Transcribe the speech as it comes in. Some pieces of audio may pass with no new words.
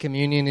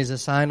communion is a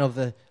sign of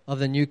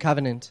the new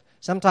covenant.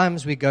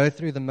 Sometimes we go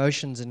through the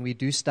motions and we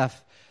do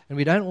stuff, and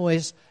we don't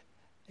always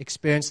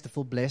experience the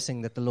full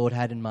blessing that the Lord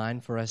had in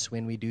mind for us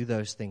when we do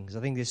those things.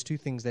 I think there's two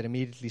things that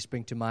immediately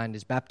spring to mind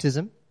is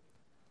baptism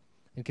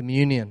and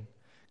communion.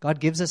 God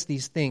gives us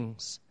these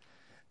things.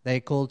 They're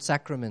called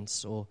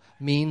sacraments or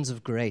means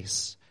of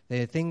grace.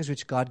 They're things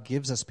which God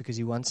gives us because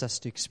He wants us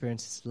to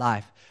experience His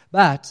life.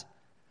 But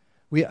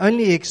we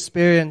only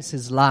experience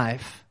His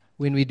life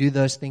when we do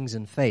those things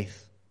in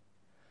faith.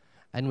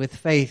 And with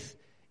faith,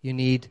 you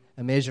need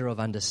a measure of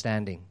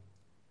understanding.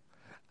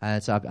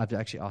 So I've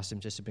actually asked him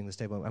just to bring this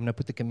table. I'm going to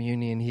put the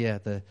communion here,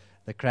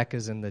 the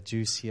crackers and the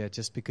juice here,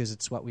 just because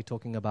it's what we're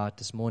talking about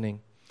this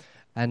morning.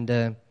 And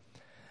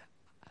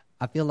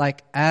I feel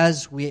like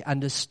as we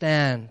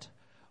understand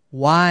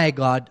why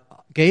God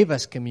gave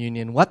us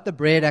communion, what the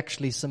bread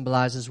actually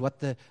symbolizes, what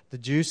the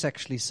juice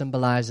actually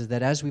symbolizes,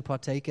 that as we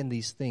partake in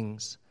these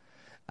things,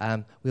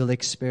 we'll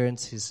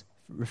experience His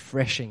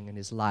refreshing in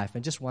His life.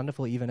 And just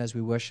wonderful, even as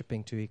we're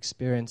worshiping, to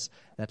experience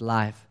that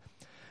life.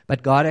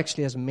 But God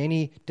actually has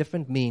many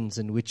different means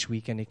in which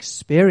we can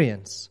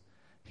experience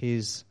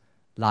His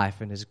life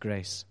and His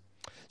grace.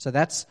 So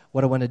that's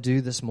what I want to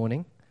do this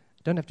morning.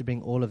 Don't have to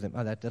bring all of them.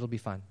 Oh, that'll be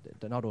fine.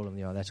 Not all of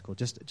them. Oh, that's cool.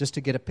 Just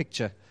to get a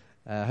picture.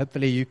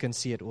 Hopefully you can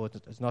see it, or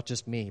it's not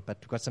just me, but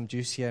we've got some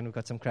juice here and we've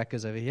got some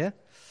crackers over here.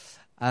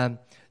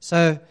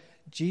 So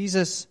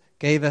Jesus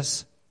gave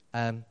us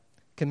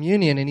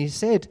communion, and He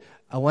said,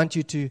 I want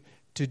you to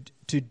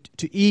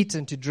eat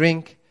and to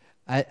drink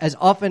as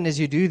often as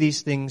you do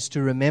these things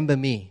to remember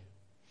me.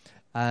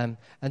 And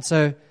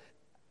so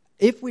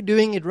if we're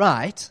doing it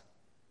right,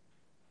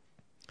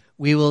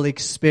 we will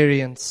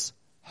experience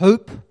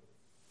hope,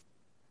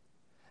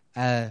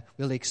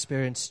 we'll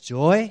experience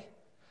joy,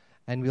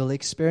 and we'll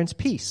experience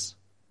peace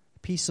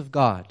of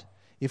God,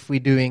 if we're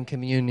doing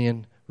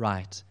communion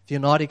right. If you're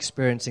not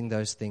experiencing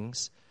those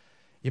things,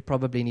 you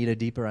probably need a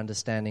deeper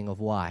understanding of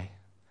why.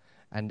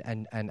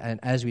 And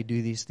as we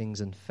do these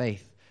things in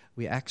faith,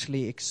 we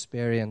actually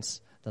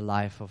experience the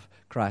life of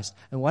Christ.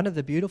 And one of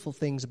the beautiful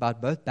things about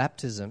both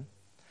baptism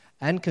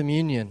and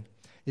communion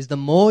is the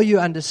more you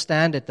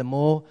understand it, the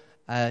more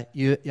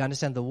you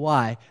understand the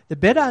why, the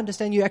better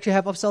understanding you actually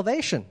have of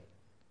salvation.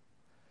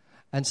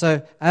 And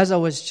so as I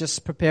was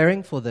just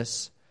preparing for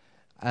this,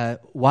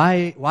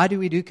 why do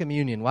we do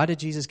communion? Why did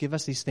Jesus give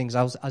us these things?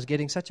 I was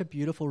getting such a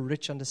beautiful,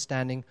 rich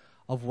understanding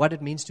of what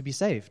it means to be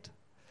saved.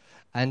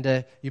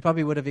 And you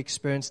probably would have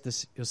experienced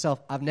this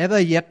yourself. I've never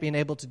yet been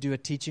able to do a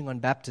teaching on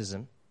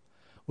baptism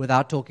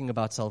without talking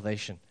about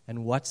salvation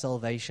and what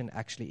salvation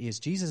actually is.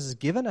 Jesus has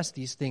given us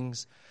these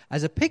things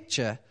as a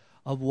picture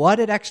of what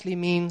it actually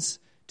means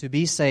to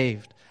be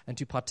saved and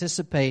to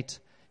participate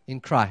in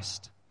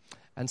Christ.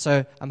 And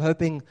so I'm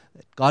hoping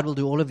that God will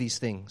do all of these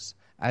things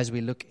as we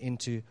look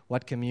into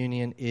what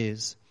communion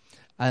is.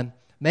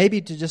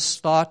 Maybe to just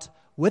start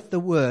with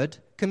the word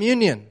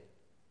communion.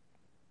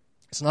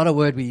 It's not a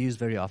word we use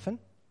very often.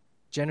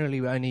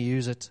 Generally, we only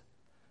use it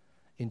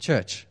in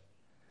church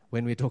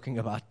when we're talking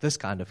about this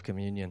kind of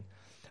communion.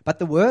 But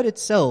the word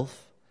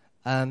itself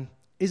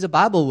is a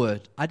Bible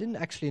word. I didn't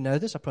actually know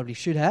this. I probably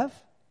should have.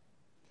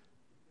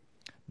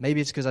 Maybe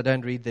it's because I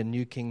don't read the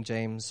New King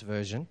James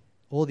Version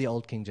or the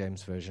Old King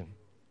James Version.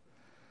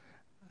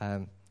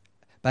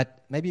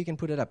 But maybe you can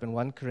put it up in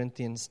 1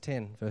 Corinthians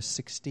 10, verse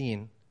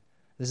 16.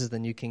 This is the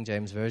New King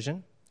James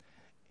Version.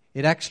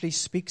 It actually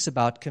speaks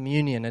about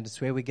communion, and it's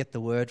where we get the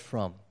word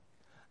from.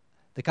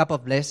 The cup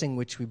of blessing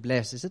which we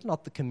bless, is it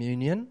not the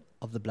communion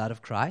of the blood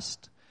of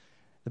Christ?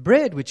 The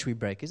bread which we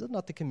break, is it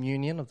not the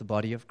communion of the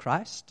body of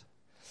Christ?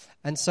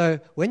 And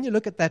so when you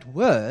look at that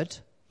word,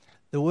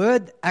 the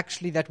word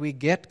actually that we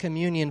get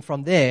communion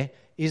from there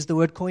is the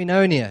word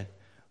koinonia,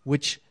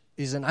 which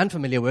is an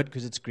unfamiliar word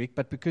because it's Greek,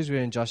 but because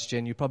we're in Josh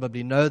Gen, you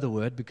probably know the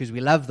word because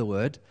we love the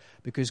word,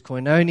 because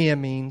koinonia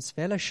means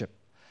fellowship.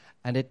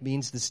 And it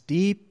means this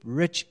deep,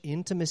 rich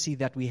intimacy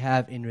that we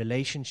have in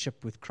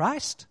relationship with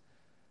Christ,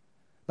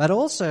 but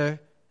also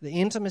the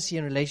intimacy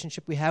and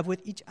relationship we have with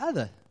each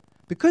other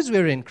because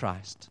we're in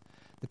Christ.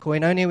 The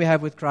koinonia we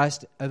have with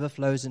Christ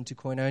overflows into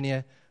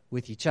koinonia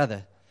with each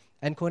other.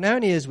 And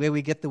koinonia is where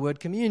we get the word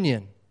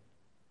communion,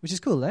 which is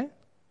cool, eh?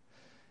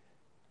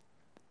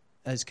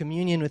 As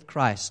communion with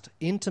Christ,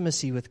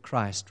 intimacy with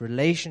Christ,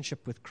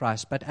 relationship with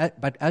Christ.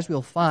 But as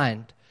we'll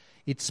find,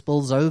 it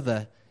spills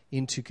over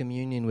into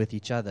communion with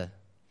each other.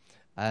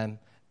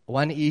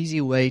 One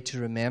easy way to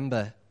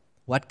remember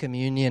what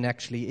communion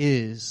actually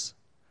is,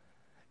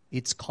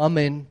 it's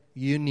common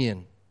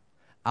union,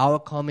 our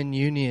common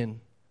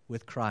union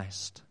with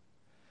Christ.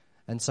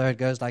 And so it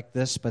goes like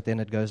this, but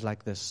then it goes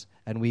like this.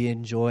 And we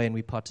enjoy and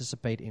we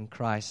participate in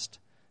Christ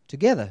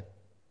together.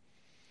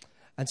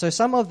 And so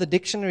some of the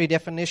dictionary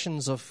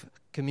definitions of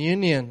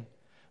communion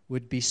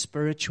would be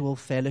spiritual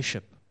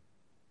fellowship.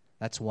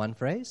 That's one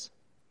phrase.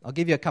 I'll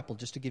give you a couple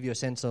just to give you a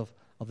sense of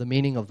the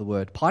meaning of the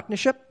word.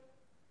 Partnership,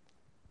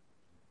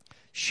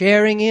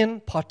 sharing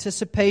in,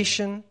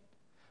 participation.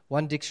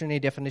 One dictionary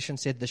definition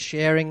said the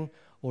sharing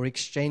or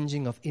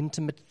exchanging of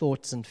intimate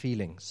thoughts and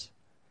feelings.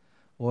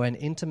 or an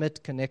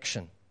intimate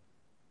connection.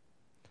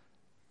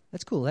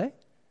 That's cool, eh?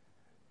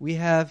 We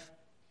have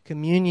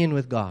communion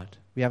with God.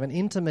 We have an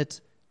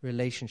intimate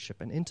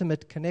relationship, an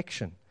intimate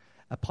connection,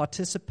 a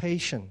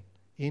participation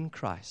in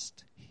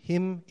Christ,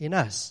 Him in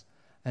us,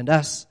 and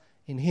us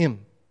in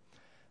Him,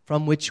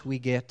 from which we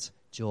get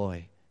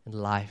joy and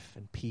life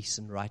and peace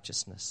and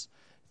righteousness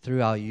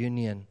through our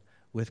union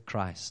with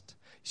Christ.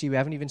 See, we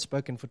haven't even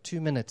spoken for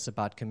 2 minutes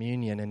about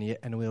communion,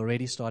 and we're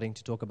already starting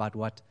to talk about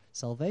what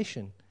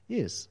salvation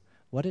is,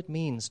 what it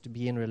means to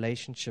be in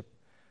relationship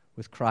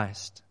with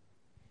Christ.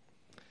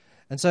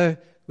 And so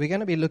we're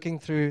going to be looking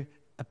through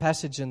a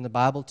passage in the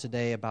Bible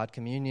today about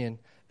communion,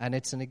 and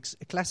it's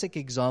a classic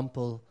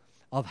example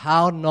of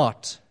how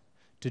not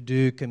to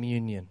do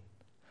communion.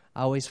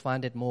 I always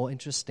find it more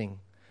interesting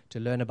to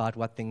learn about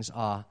what things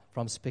are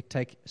from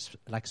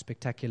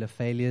spectacular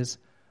failures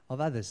of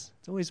others.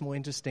 It's always more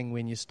interesting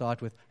when you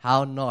start with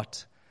how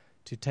not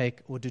to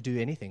take or to do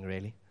anything,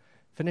 really.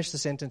 Finish the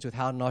sentence with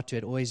how not to.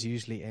 It always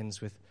usually ends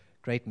with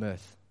great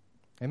mirth.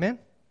 Amen?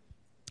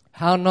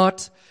 How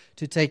not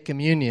to take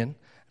communion.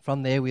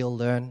 From there we'll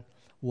learn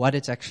what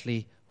it's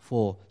actually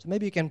for. So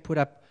maybe you can put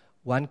up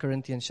 1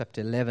 Corinthians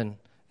chapter 11,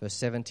 verse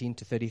 17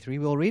 to 33.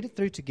 We'll read it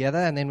through together,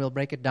 and then we'll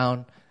break it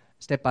down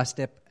step by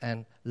step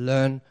and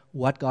learn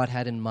what God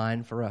had in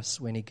mind for us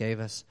when He gave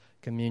us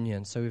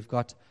communion. So we've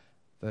got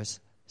verse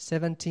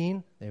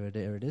 17. There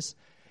it is.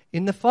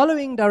 In the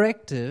following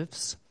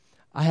directives,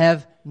 I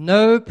have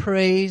no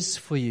praise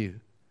for you.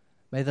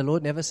 May the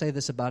Lord never say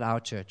this about our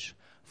church.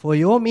 For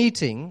your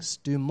meetings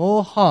do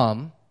more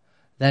harm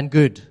than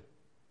good.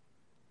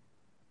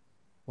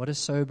 What a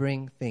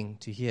sobering thing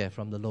to hear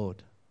from the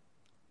Lord.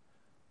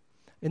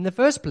 In the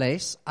first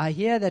place, I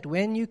hear that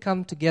when you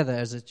come together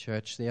as a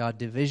church, there are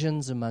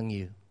divisions among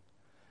you.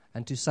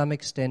 And to some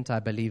extent, I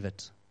believe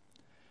it.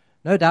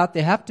 No doubt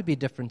there have to be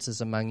differences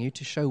among you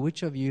to show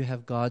which of you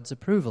have God's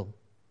approval.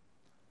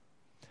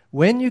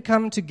 When you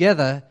come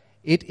together,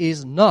 it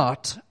is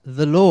not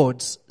the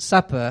Lord's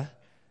Supper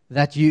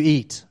that you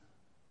eat.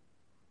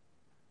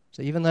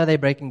 So even though they're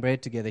breaking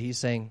bread together, he's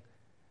saying,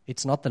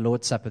 it's not the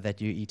Lord's Supper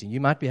that you're eating. You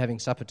might be having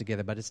supper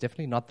together, but it's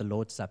definitely not the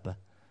Lord's Supper.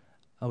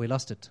 Oh, we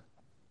lost it.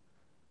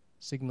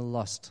 Signal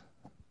lost.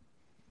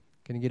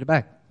 Can you get it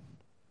back?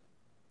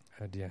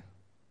 Oh, dear.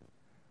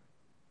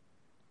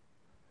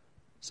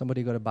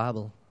 Somebody got a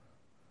Bible.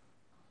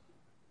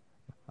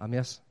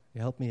 Amias,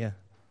 you help me here.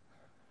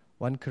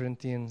 1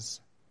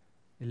 Corinthians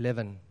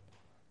 11.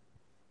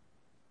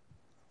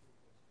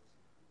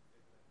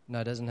 No,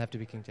 it doesn't have to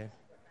be King James.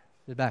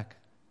 Get it back.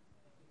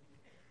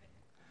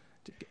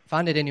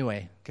 Find it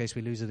anyway, in case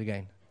we lose it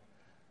again.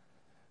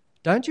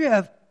 Don't you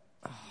have...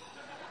 Oh.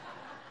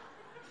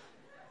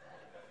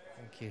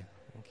 Thank you.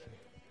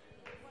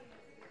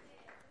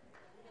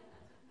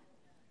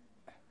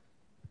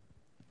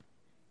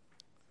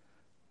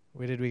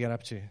 Where did we get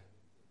up to?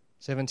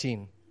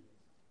 17.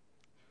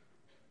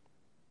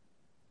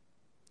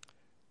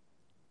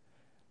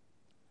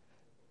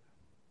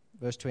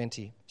 Verse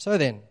 20. So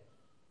then,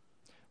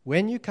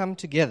 when you come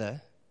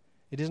together,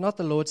 it is not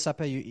the Lord's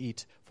Supper you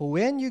eat. For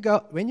when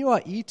you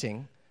are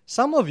eating,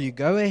 some of you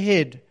go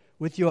ahead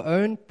with your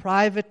own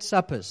private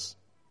suppers.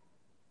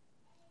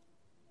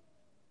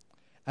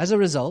 As a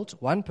result,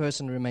 one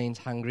person remains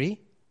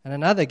hungry and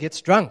another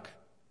gets drunk.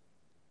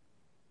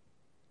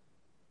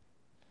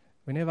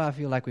 Whenever I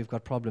feel like we've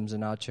got problems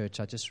in our church,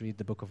 I just read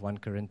the book of 1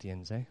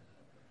 Corinthians, eh?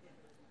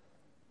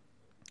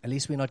 At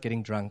least we're not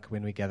getting drunk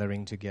when we're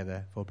gathering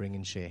together for bring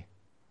and share.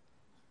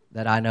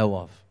 That I know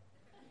of.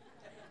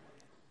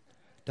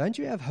 Don't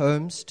you have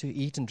homes to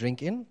eat and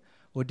drink in?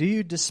 Or do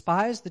you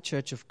despise the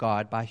church of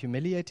God by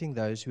humiliating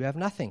those who have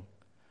nothing?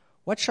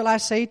 What shall I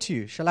say to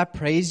you? Shall I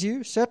praise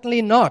you?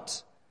 Certainly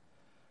not.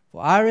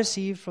 For I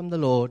received from the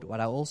Lord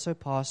what I also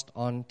passed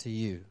on to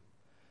you.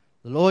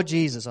 The Lord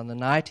Jesus, on the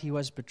night he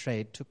was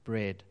betrayed, took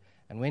bread,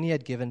 and when he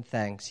had given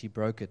thanks, he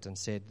broke it and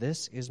said,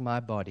 "This is my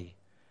body,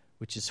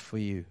 which is for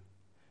you.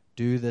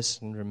 Do this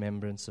in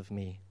remembrance of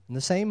me." In the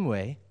same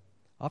way,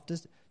 after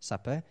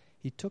supper,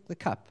 he took the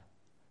cup,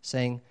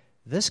 saying,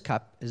 "This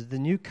cup is the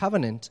new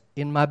covenant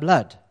in my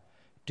blood.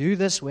 Do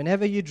this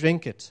whenever you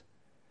drink it,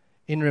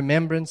 in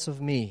remembrance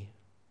of me."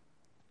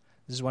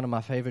 This is one of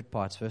my favorite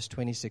parts, verse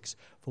 26.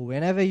 "For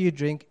whenever you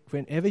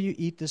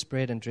eat this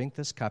bread and drink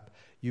this cup,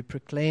 you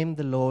proclaim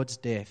the Lord's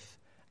death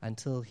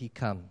until he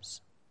comes."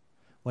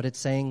 What it's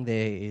saying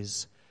there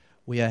is,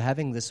 we are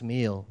having this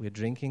meal, we're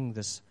drinking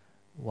this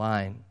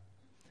wine,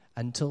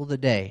 until the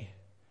day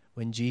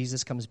when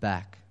Jesus comes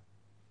back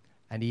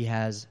and he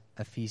has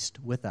a feast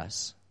with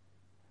us.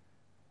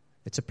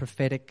 It's a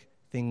prophetic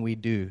thing we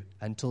do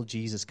until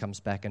Jesus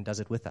comes back and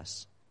does it with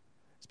us.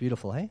 It's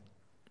beautiful, hey?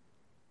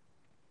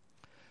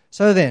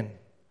 So then,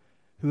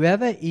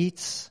 whoever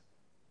eats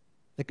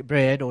the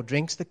bread or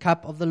drinks the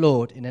cup of the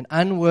Lord in an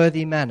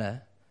unworthy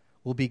manner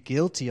will be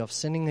guilty of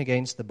sinning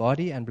against the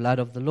body and blood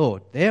of the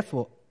Lord.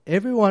 Therefore,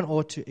 everyone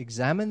ought to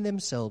examine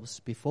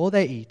themselves before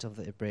they eat of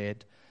the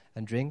bread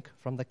and drink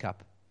from the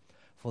cup.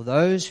 For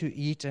those who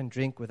eat and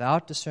drink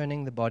without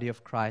discerning the body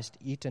of Christ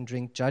eat and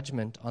drink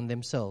judgment on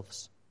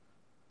themselves.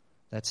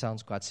 That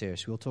sounds quite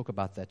serious. We'll talk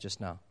about that just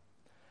now.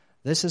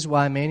 This is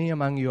why many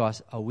among you are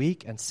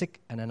weak and sick,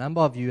 and a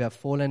number of you have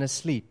fallen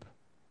asleep.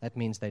 That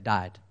means they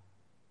died.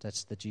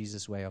 That's the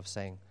Jesus way of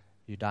saying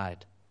you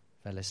died,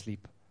 fell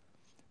asleep.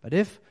 But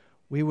if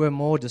we were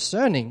more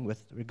discerning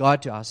with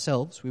regard to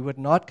ourselves, we would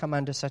not come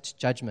under such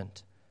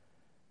judgment.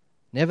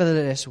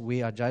 Nevertheless,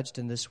 we are judged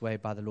in this way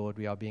by the Lord.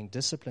 We are being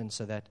disciplined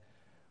so that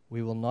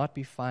we will not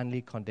be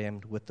finally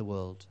condemned with the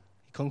world.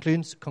 He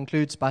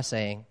concludes by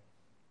saying,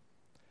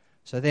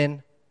 so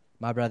then,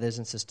 my brothers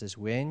and sisters,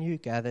 when you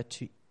gather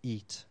to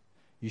eat,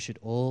 you should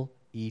all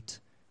eat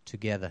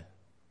together.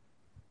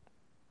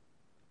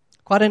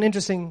 Quite an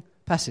interesting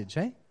passage,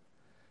 eh?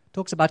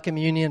 Talks about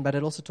communion, but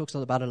it also talks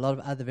about a lot of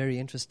other very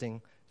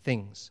interesting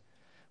things,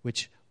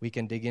 which we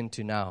can dig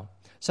into now.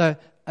 So,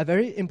 a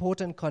very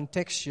important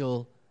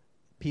contextual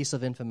piece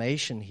of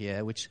information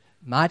here, which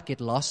might get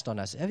lost on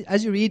us.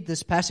 As you read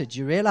this passage,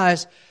 you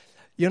realize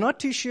you're not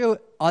too sure,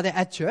 are they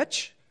at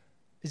church?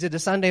 Is it a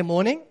Sunday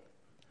morning?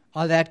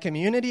 Are they at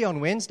community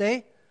on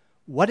Wednesday?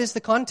 What is the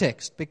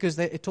context? Because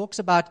it talks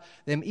about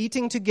them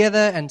eating together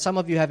and some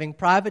of you having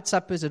private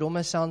suppers. It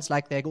almost sounds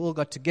like they all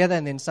got together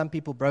and then some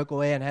people broke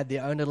away and had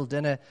their own little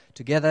dinner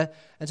together.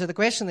 And so the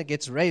question that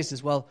gets raised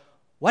is, well,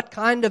 what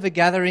kind of a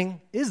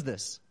gathering is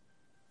this?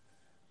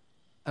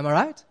 Am I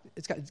right?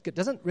 It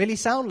doesn't really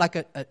sound like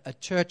a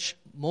church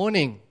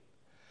morning.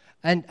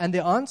 And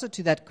the answer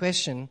to that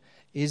question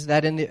is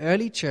that in the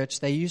early church,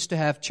 they used to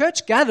have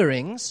church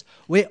gatherings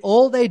where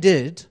all they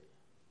did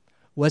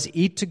was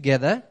eat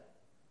together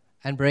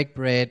and break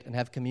bread and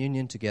have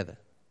communion together.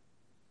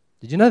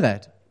 Did you know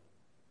that?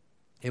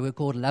 They were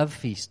called love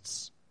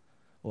feasts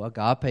or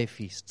agape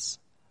feasts.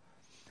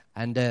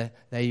 And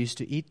they used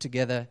to eat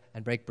together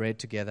and break bread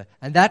together.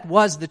 And that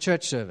was the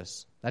church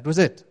service. That was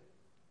it.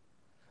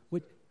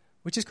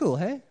 Which is cool,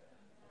 hey?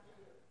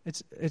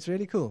 It's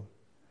really cool.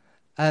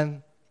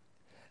 And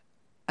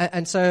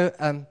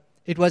so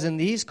it was in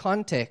these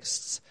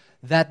contexts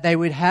that they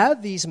would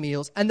have these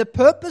meals. And the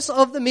purpose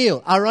of the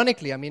meal,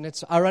 ironically, I mean,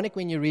 it's ironic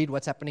when you read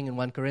what's happening in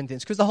 1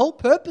 Corinthians, because the whole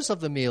purpose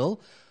of the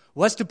meal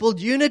was to build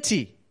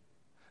unity.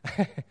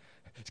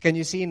 Can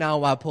you see now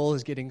why Paul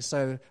is getting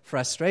so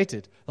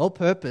frustrated? The whole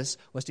purpose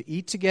was to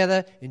eat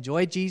together,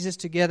 enjoy Jesus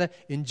together,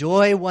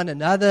 enjoy one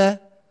another,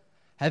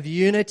 have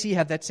unity,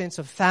 have that sense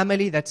of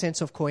family, that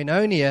sense of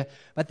koinonia.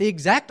 But the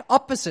exact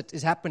opposite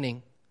is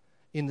happening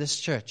in this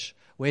church,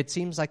 where it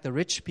seems like the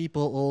rich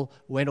people all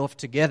went off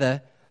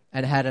together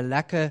and had a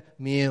lekker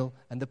meal,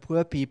 and the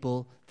poor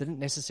people didn't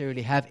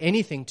necessarily have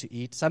anything to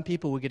eat. Some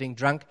people were getting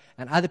drunk,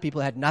 and other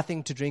people had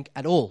nothing to drink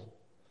at all.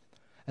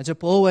 And so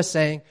Paul was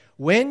saying,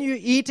 when you're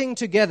eating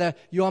together,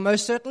 you are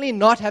most certainly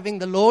not having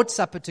the Lord's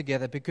Supper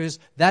together, because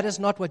that is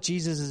not what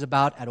Jesus is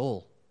about at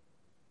all.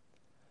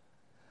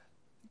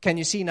 Can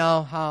you see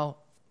now how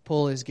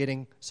Paul is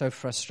getting so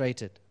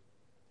frustrated?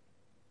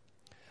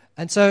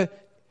 And so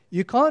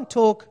you can't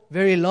talk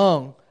very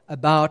long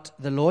about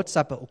the Lord's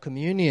Supper or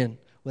communion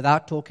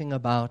without talking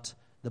about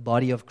the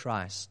body of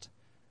Christ,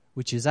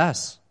 which is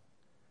us,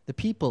 the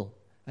people.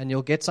 And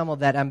you'll get some of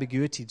that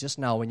ambiguity just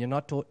now when you're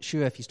not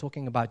sure if he's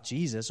talking about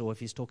Jesus or if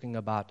he's talking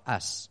about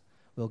us.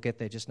 We'll get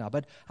there just now.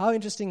 But how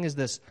interesting is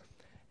this?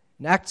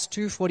 In Acts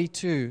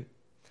 2:42,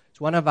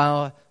 it's one of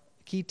our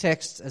key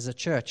texts as a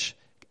church,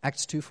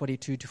 Acts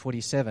 2:42 to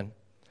 47.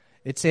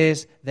 It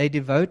says, they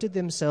devoted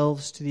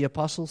themselves to the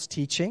apostles'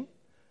 teaching.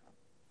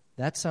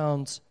 That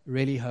sounds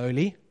really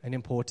holy and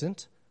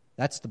important.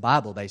 That's the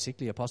Bible,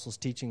 basically. Apostles'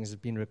 teaching has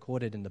been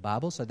recorded in the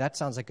Bible, so that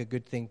sounds like a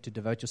good thing to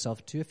devote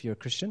yourself to if you're a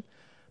Christian.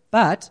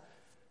 But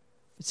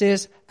it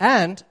says,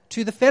 and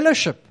to the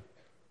fellowship.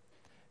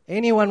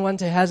 Anyone want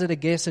to hazard a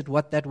guess at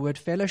what that word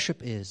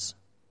fellowship is?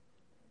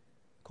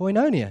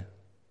 Koinonia.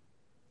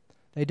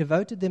 They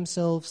devoted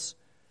themselves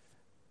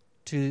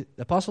to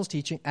the apostles'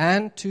 teaching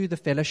and to the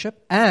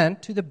fellowship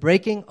and to the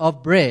breaking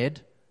of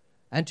bread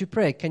and to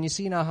pray. Can you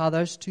see now how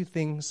those two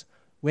things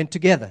went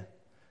together?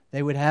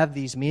 They would have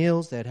these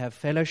meals, they'd have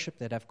fellowship,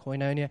 they'd have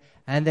koinonia,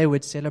 and they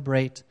would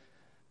celebrate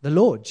the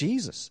Lord,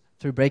 Jesus,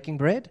 through breaking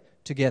bread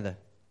together.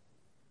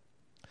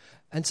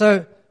 And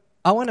so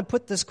I want to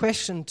put this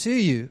question to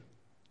you.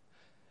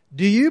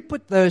 Do you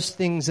put those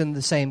things in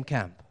the same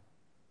camp?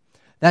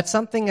 That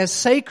something as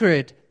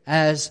sacred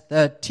as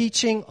the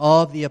teaching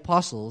of the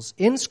apostles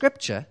in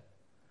Scripture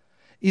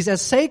is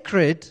as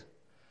sacred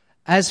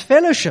as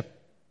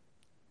fellowship.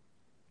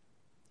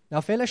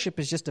 Now, fellowship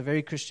is just a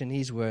very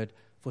Christianese word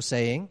for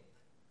saying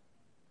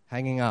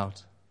hanging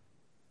out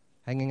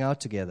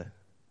together.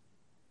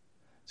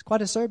 It's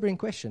quite a sobering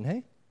question,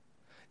 hey?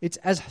 It's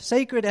as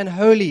sacred and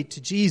holy to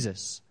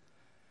Jesus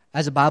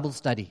as a Bible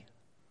study.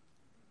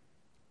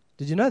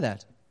 Did you know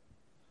that?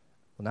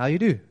 Well, now you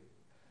do.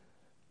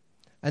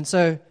 And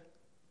so,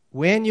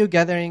 when you're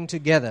gathering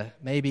together,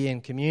 maybe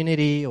in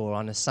community or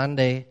on a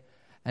Sunday,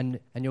 and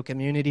your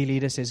community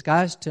leader says,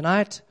 guys,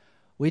 tonight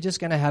we're just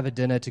going to have a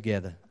dinner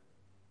together.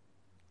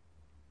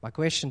 My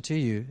question to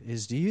you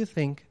is, do you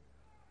think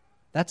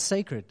that's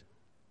sacred?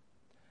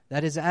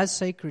 That is as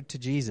sacred to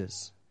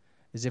Jesus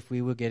as if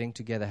we were getting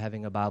together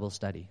having a Bible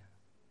study.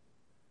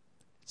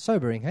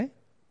 Sobering, hey?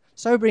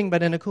 Sobering,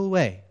 but in a cool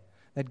way.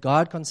 That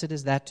God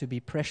considers that to be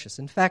precious.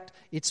 In fact,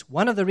 it's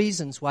one of the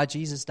reasons why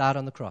Jesus died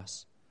on the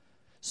cross.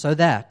 So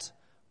that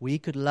we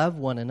could love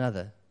one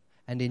another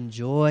and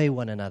enjoy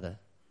one another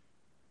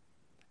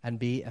and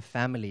be a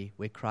family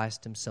where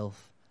Christ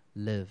himself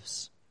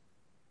lives.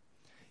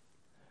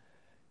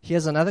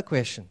 Here's another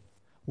question.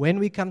 When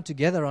we come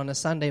together on a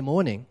Sunday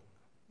morning,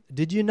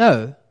 did you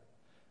know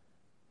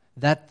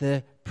that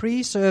the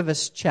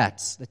pre-service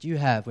chats that you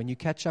have when you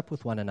catch up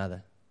with one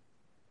another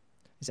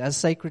is as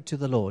sacred to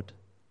the Lord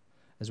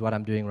as what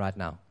I'm doing right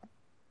now?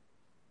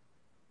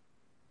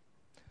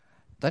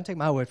 Don't take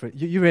my word for it.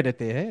 You read it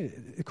there.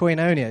 Eh?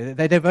 Koinonia.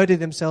 They devoted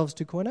themselves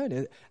to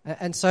koinonia.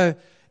 And so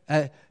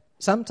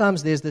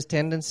sometimes there's this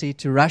tendency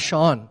to rush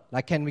on.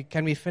 Like, can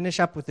we finish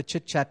up with the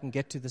chit-chat and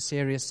get to the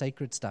serious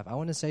sacred stuff? I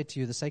want to say to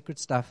you, the sacred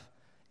stuff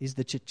is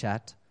the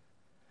chit-chat,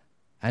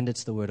 and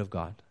it's the Word of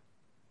God.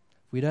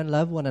 If we don't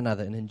love one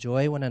another and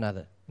enjoy one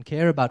another and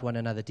care about one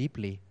another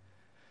deeply,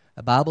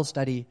 a Bible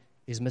study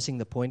is missing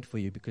the point for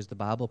you, because the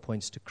Bible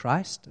points to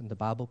Christ and the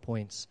Bible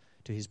points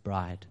to his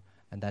bride,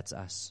 and that's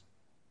us.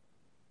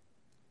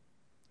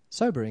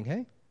 Sobering,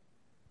 hey?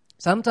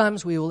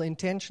 Sometimes we will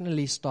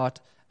intentionally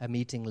start a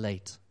meeting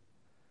late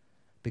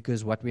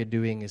because what we're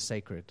doing is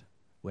sacred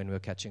when we're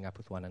catching up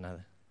with one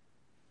another.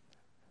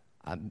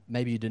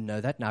 Maybe you didn't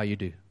know that, now you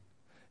do.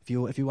 If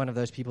you're one of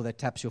those people that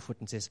taps your foot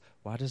and says,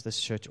 why does this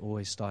church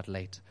always start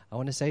late? I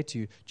want to say to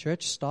you,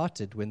 church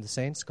started when the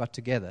saints got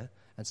together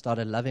and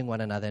started loving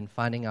one another and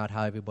finding out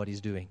how everybody's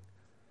doing.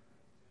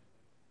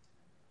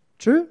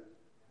 True?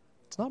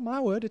 It's not my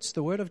word, it's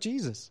the word of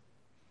Jesus.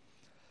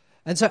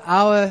 And so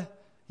our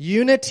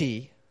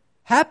unity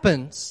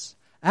happens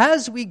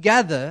as we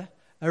gather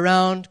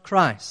around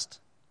Christ.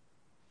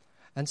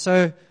 And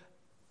so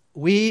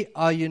we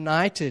are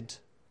united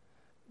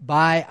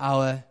by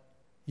our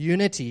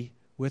unity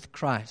with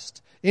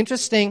Christ.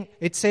 Interesting,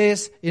 it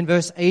says in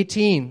verse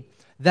 18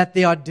 that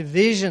there are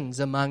divisions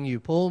among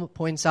you. Paul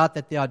points out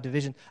that there are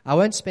divisions. I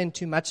won't spend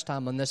too much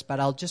time on this, but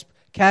I'll just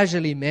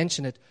casually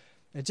mention it.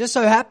 It just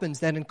so happens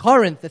that in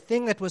Corinth, the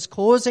thing that was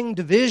causing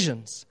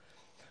divisions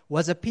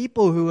was a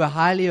people who were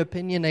highly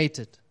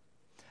opinionated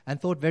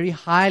and thought very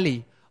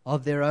highly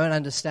of their own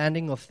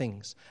understanding of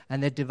things.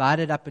 And they're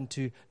divided up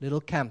into little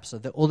camps. So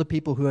all the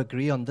people who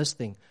agree on this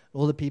thing,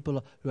 all the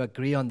people who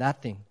agree on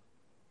that thing.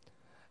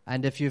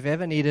 And if you've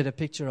ever needed a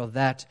picture of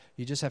that,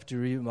 you just have to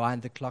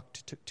rewind the clock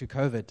to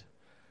COVID,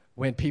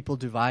 when people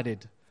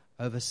divided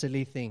over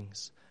silly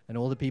things, and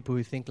all the people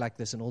who think like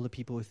this and all the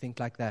people who think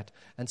like that.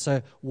 And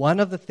so one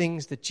of the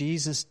things that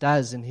Jesus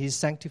does in his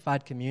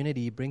sanctified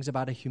community, he brings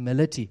about a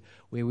humility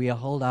where we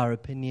hold our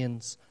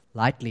opinions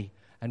lightly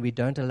and we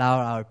don't allow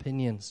our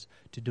opinions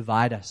to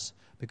divide us,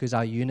 because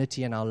our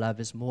unity and our love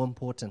is more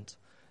important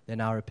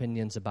than our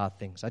opinions about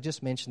things. I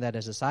just mentioned that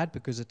as a side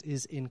because it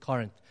is in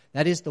Corinth.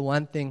 That is the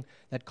one thing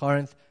that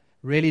Corinth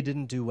really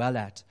didn't do well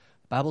at.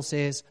 The Bible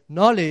says,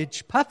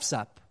 knowledge puffs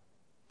up,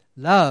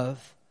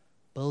 love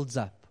builds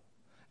up.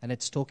 And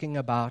it's talking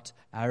about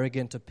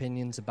arrogant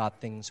opinions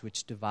about things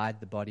which divide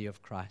the body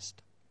of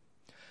Christ.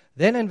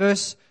 Then in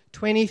verse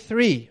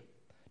 23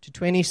 to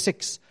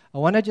 26, I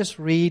want to just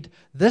read,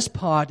 this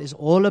part is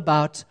all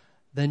about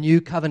the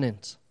new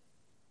covenant.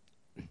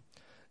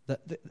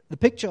 The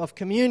picture of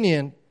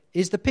communion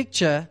is the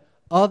picture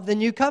of the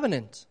new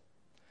covenant.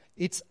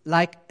 It's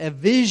like a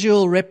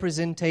visual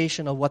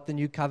representation of what the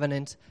new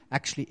covenant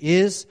actually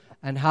is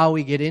and how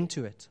we get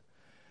into it.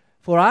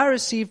 For I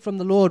received from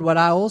the Lord what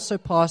I also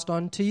passed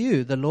on to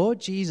you. The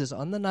Lord Jesus,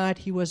 on the night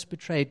he was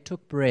betrayed,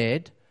 took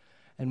bread,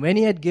 and when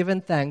he had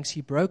given thanks,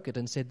 he broke it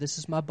and said, this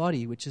is my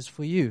body, which is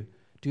for you.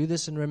 Do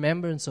this in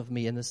remembrance of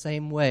me. In the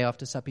same way,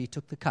 after supper, he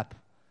took the cup.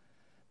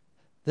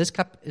 This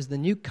cup is the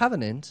new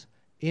covenant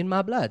in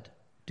my blood.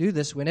 Do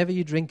this whenever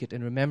you drink it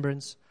in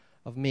remembrance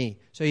of me.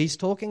 So he's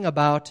talking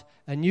about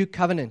a new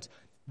covenant.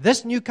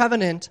 This new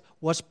covenant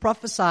was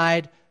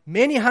prophesied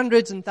many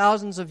hundreds and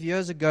thousands of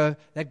years ago,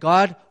 that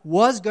God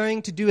was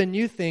going to do a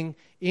new thing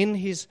in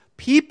his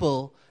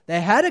people.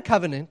 They had a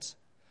covenant,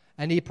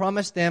 and he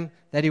promised them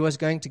that he was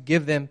going to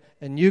give them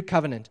a new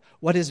covenant.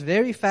 What is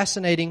very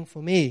fascinating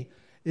for me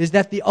is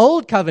that the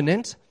old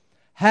covenant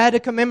had a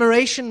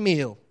commemoration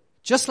meal,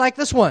 just like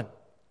this one.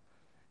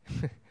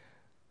 The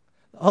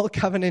old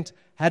covenant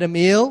had a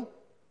meal,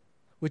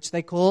 which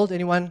they called,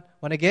 anyone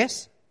want to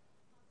guess?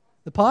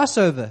 The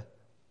Passover.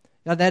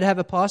 Now, they'd have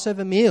a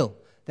Passover meal.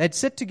 They'd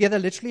sit together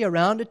literally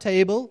around a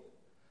table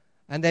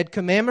and they'd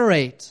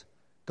commemorate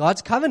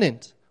God's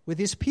covenant with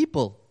his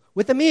people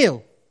with a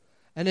meal.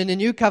 And in the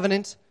new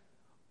covenant,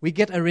 we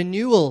get a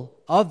renewal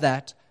of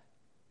that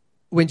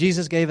when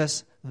Jesus gave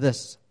us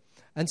this.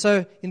 And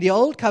so in the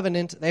old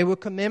covenant, they were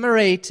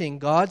commemorating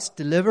God's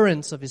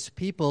deliverance of his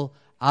people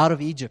out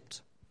of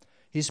Egypt.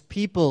 His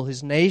people,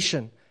 his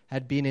nation,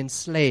 had been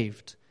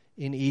enslaved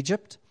in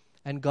Egypt,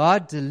 and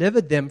God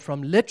delivered them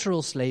from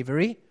literal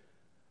slavery.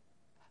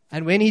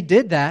 And when he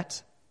did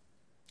that,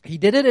 he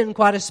did it in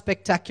quite a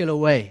spectacular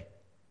way.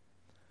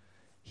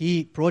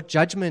 He brought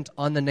judgment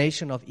on the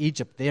nation of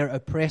Egypt, their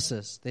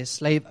oppressors, their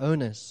slave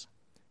owners.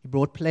 He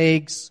brought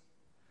plagues,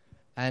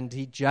 and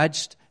he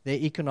judged their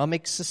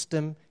economic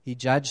system. He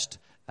judged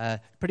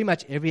pretty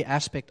much every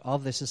aspect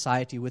of the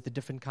society with a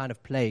different kind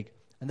of plague.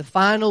 And the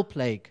final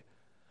plague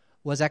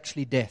was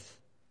actually death.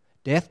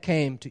 Death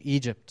came to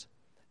Egypt,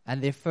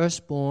 and their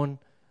firstborn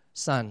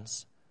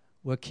sons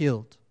were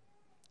killed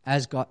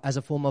as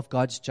a form of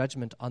God's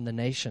judgment on the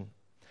nation.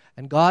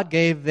 And God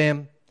gave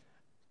them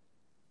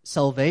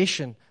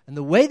salvation. And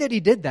the way that he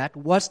did that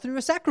was through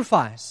a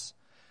sacrifice.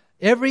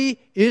 Every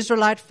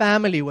Israelite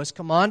family was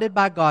commanded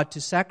by God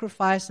to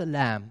sacrifice a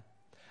lamb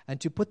and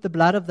to put the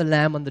blood of the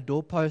lamb on the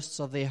doorposts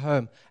of their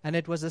home. And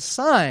it was a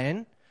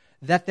sign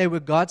that they were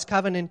God's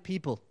covenant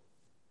people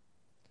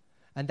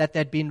and that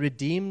they'd been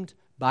redeemed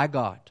by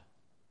God.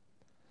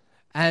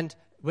 And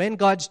when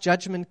God's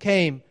judgment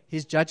came,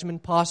 his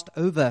judgment passed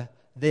over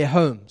their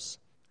homes,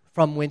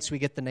 from whence we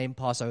get the name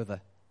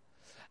Passover.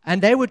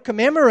 And they would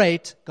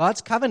commemorate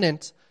God's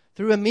covenant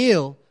through a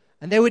meal,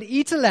 and they would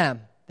eat a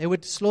lamb. They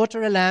would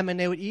slaughter a lamb, and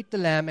they would eat the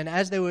lamb, and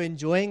as they were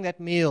enjoying that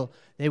meal,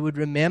 they would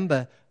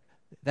remember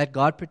that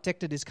God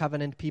protected his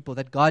covenant people,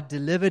 that God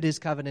delivered his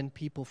covenant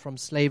people from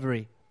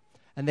slavery.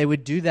 And they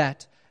would do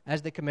that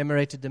as they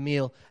commemorated the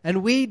meal.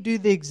 And we do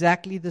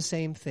exactly the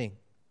same thing.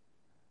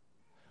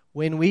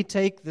 When we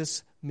take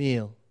this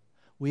meal,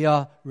 we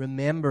are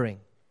remembering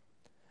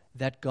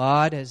that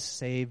God has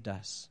saved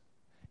us.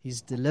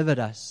 He's delivered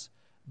us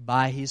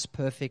by his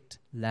perfect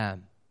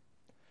lamb.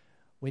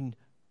 When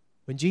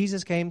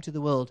Jesus came to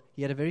the world,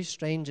 he had a very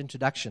strange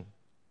introduction.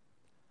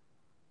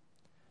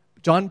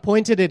 John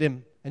pointed at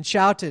him and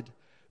shouted,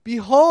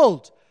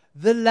 "Behold,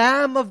 the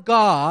Lamb of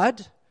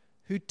God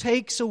who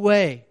takes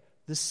away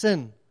the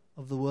sin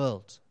of the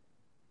world."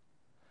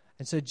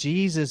 And so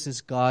Jesus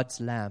is God's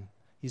lamb.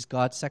 He's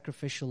God's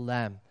sacrificial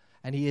lamb,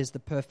 and he is the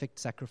perfect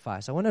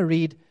sacrifice. I want to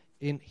read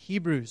in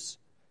Hebrews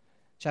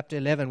chapter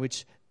 11,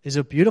 which is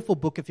a beautiful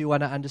book if you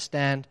want to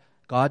understand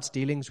God's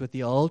dealings with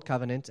the old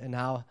covenant and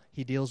how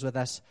he deals with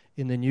us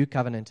in the new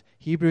covenant.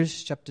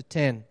 Hebrews chapter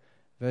 10,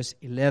 verse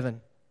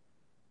 11.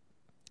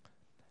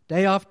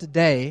 Day after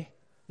day,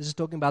 this is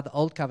talking about the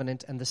old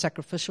covenant and the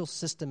sacrificial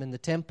system in the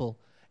temple.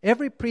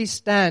 Every priest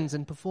stands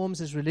and performs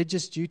his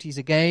religious duties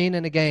again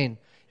and again.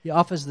 He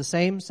offers the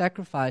same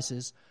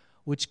sacrifices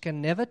which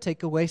can never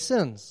take away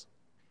sins.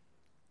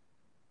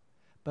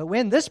 But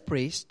when this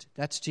priest,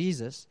 that's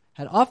Jesus,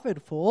 had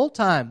offered for all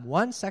time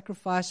one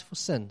sacrifice for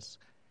sins,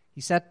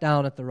 he sat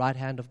down at the right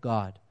hand of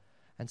God.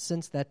 And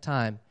since that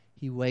time,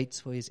 he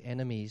waits for his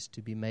enemies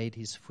to be made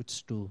his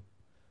footstool.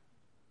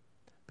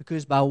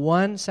 Because by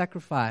one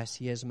sacrifice,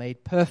 he has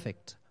made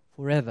perfect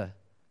forever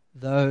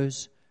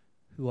those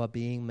who are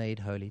being made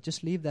holy.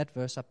 Just leave that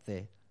verse up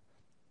there.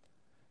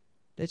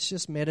 Let's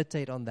just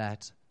meditate on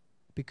that.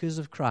 Because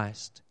of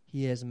Christ,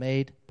 he has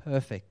made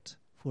perfect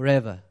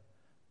forever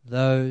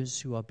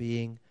those who are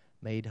being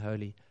made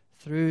holy.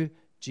 Through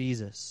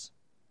Jesus,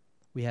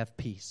 we have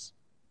peace.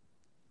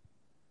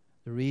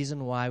 The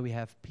reason why we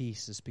have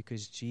peace is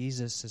because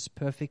Jesus has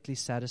perfectly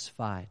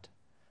satisfied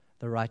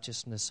the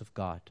righteousness of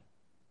God.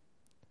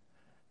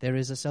 There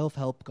is a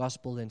self-help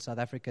gospel in South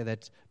Africa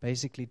that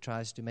basically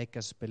tries to make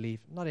us believe,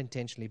 not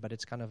intentionally, but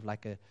it's kind of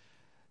like a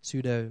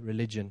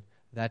pseudo-religion,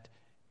 that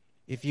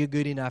if you're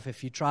good enough,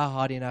 if you try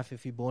hard enough,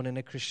 if you're born in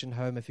a Christian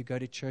home, if you go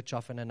to church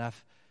often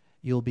enough,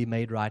 you'll be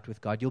made right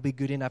with God. You'll be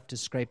good enough to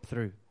scrape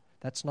through.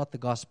 That's not the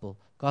gospel.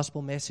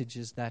 Gospel message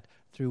is that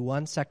through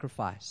one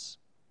sacrifice,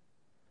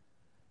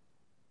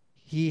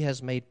 he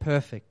has made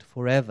perfect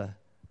forever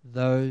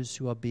those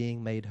who are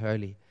being made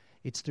holy.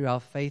 It's through our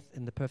faith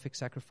in the perfect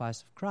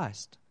sacrifice of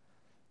Christ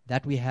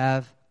that we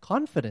have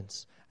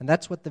confidence. And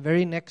that's what the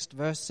very next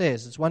verse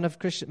says. It's one of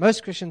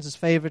most Christians'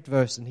 favorite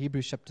verse in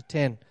Hebrews chapter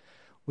 10.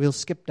 We'll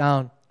skip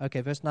down.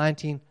 Okay, verse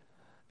 19.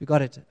 We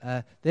got it.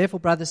 Therefore,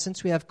 brothers,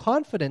 since we have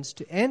confidence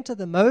to enter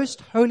the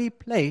most holy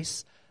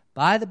place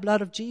by the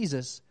blood of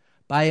Jesus,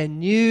 by a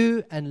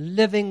new and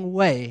living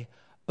way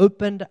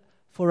opened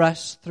for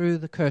us through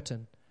the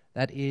curtain,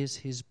 that is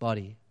his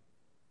body.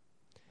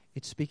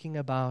 It's speaking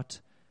about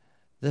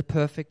the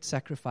perfect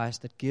sacrifice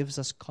that gives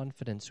us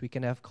confidence. We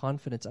can have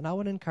confidence. And I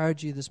want to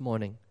encourage you this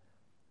morning,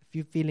 if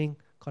you're feeling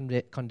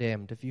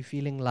condemned, if you're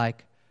feeling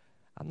like,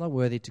 I'm not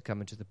worthy to come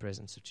into the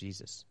presence of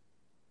Jesus,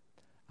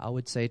 I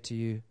would say to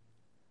you,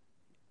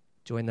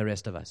 join the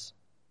rest of us.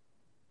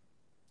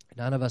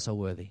 None of us are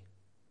worthy.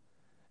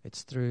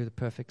 It's through the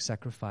perfect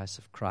sacrifice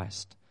of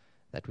Christ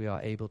that we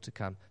are able to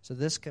come. So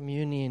this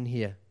communion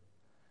here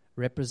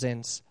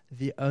represents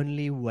the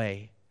only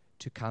way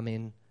to come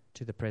in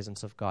to the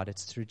presence of God.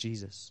 It's through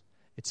Jesus.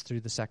 It's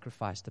through the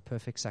sacrifice, the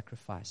perfect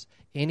sacrifice.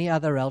 Any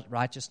other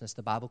righteousness,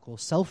 the Bible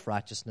calls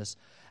self-righteousness,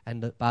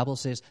 and the Bible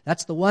says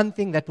that's the one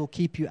thing that will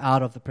keep you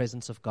out of the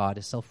presence of God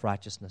is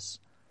self-righteousness.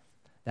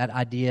 That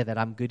idea that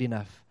I'm good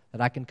enough,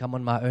 that I can come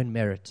on my own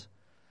merit.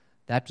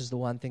 That is the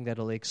one thing that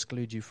will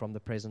exclude you from the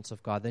presence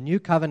of God. The new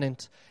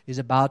covenant is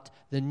about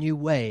the new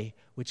way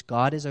which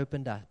God has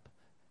opened up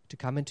to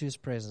come into his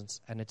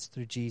presence, and it's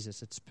through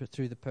Jesus. It's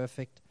through the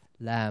perfect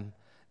Lamb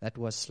that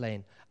was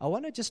slain. I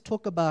want to just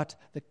talk about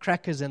the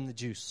crackers and the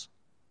juice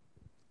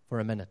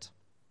for a minute.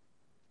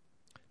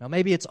 Now,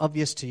 maybe it's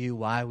obvious to you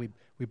why we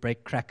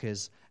break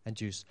crackers and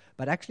juice.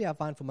 But actually, I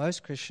find for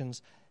most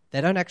Christians,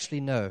 they don't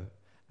actually know.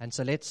 And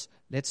so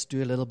let's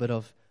do a little bit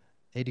of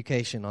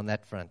education on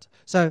that front.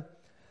 So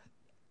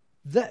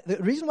the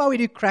reason why we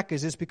do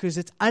crackers is because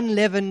it's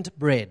unleavened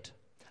bread.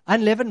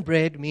 Unleavened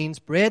bread means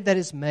bread that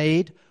is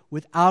made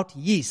without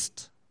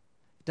yeast.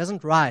 It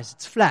doesn't rise.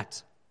 It's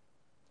flat.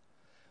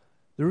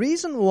 The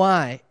reason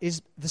why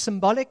is the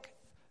symbolic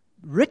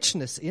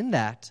richness in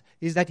that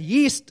is that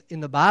yeast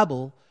in the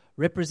Bible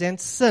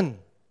represents sin.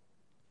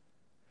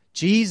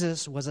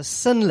 Jesus was a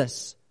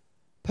sinless,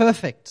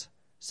 perfect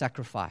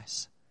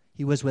sacrifice.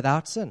 He was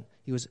without sin.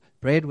 He was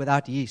bread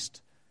without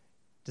yeast.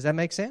 Does that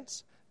make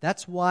sense?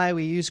 That's why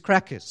we use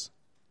crackers.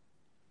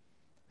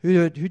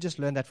 Who just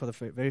learned that for the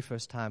very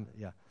first time?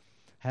 Yeah.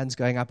 Hands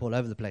going up all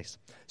over the place.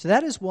 So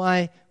that is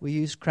why we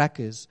use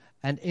crackers.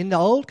 And in the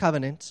Old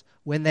Covenant,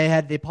 when they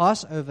had their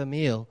Passover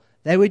meal,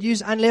 they would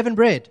use unleavened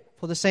bread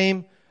for the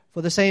same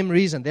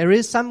reason. There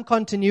is some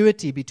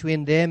continuity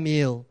between their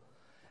meal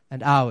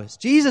and ours.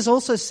 Jesus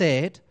also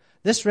said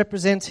this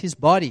represents his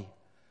body.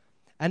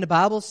 And the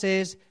Bible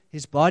says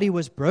his body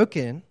was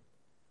broken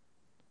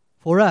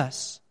for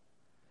us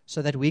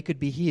so that we could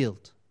be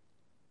healed.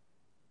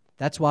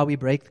 That's why we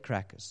break the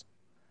crackers.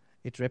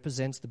 It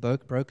represents the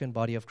broken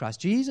body of Christ.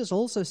 Jesus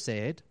also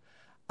said,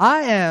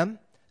 I am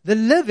the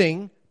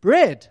living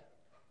bread.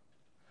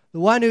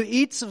 The one who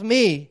eats of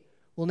me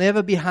will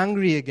never be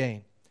hungry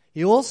again.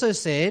 He also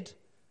said,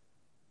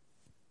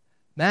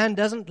 man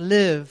doesn't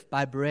live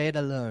by bread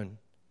alone,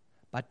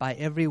 but by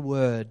every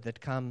word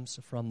that comes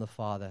from the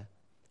Father.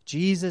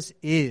 Jesus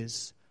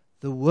is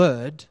the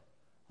Word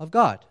of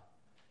God.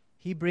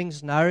 He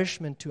brings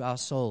nourishment to our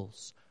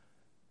souls.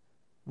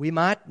 We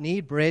might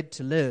need bread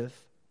to live.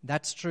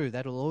 That's true.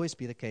 That will always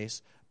be the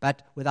case.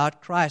 But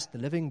without Christ, the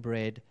living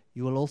bread,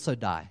 you will also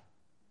die.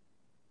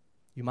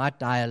 You might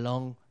die a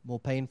long, more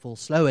painful,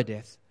 slower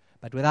death.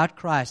 But without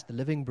Christ, the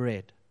living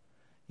bread,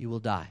 you will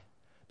die.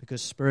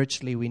 Because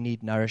spiritually we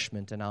need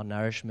nourishment, and our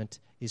nourishment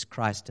is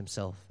Christ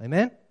himself.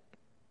 Amen?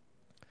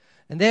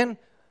 And then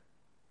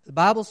the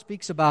Bible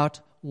speaks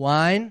about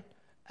wine,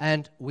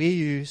 and we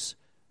use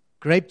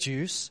grape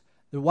juice.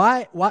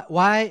 Why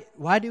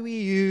do we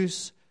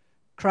use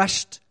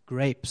crushed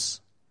grapes?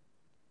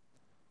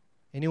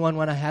 Anyone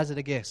want to hazard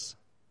a guess?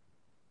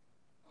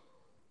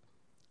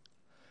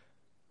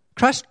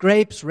 Crushed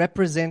grapes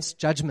represents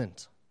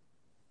judgment.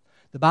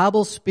 The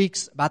Bible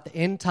speaks about the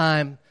end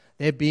time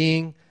there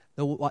being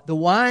the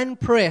wine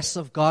press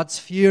of God's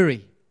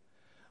fury,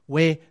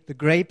 where the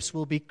grapes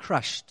will be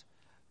crushed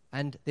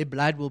and their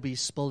blood will be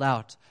spilled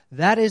out.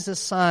 That is a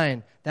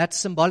sign, that's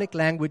symbolic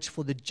language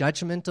for the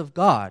judgment of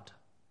God,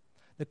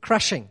 the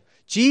crushing.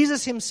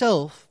 Jesus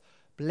himself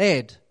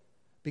bled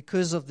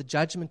because of the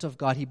judgment of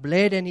God. He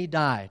bled and he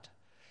died.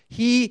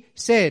 He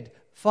said,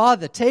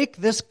 Father, take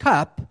this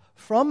cup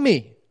from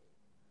me.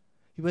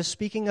 He was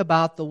speaking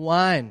about the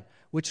wine,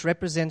 which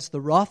represents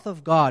the wrath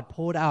of God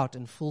poured out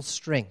in full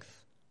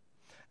strength.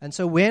 And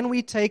so when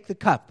we take the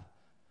cup,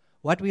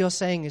 what we are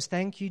saying is,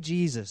 thank you,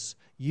 Jesus.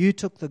 You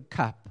took the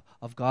cup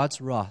of God's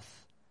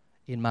wrath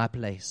in my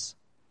place.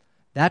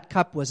 That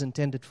cup was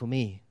intended for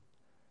me.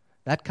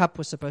 That cup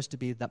was supposed to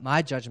be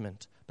my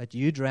judgment, but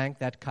you drank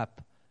that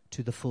cup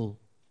to the full.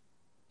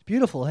 It's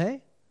beautiful,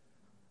 hey?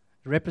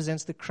 It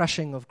represents the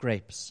crushing of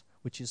grapes,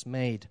 which is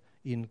made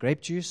in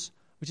grape juice,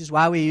 which is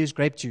why we use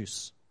grape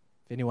juice,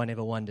 if anyone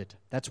ever wondered.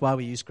 That's why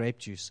we use grape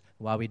juice,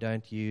 why we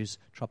don't use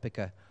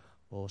Tropica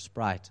or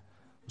Sprite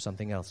or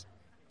something else.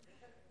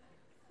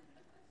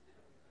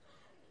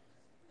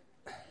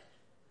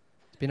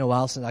 It's been a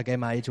while since I gave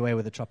my age away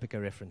with a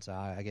Tropica reference.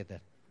 I get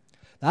that.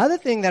 The other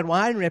thing that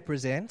wine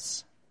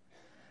represents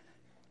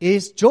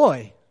is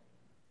joy.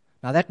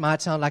 Now that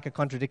might sound like a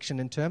contradiction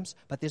in terms,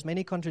 but there's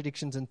many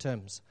contradictions in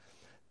terms.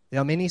 There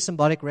are many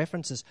symbolic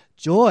references.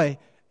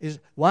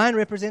 Wine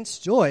represents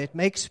joy. It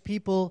makes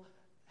people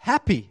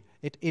happy.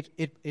 It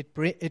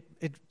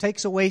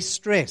takes away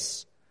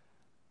stress.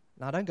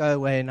 Now don't go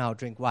away now,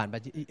 drink wine,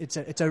 but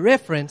it's a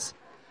reference.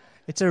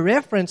 It's a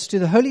reference to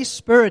the Holy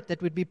Spirit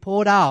that would be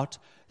poured out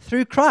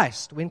through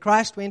Christ. When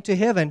Christ went to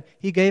heaven,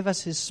 he gave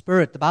us his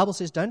Spirit. The Bible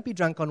says, don't be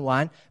drunk on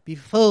wine, be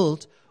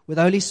filled with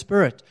the Holy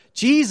Spirit.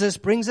 Jesus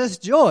brings us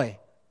joy.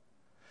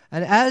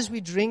 And as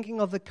we're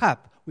drinking of the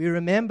cup, we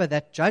remember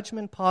that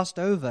judgment passed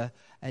over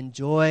and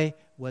joy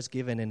was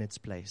given in its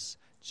place.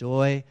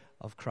 Joy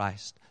of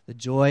Christ, the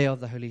joy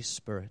of the Holy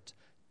Spirit.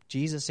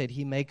 Jesus said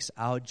he makes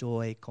our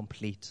joy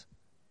complete.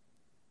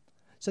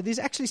 So there's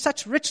actually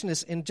such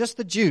richness in just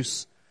the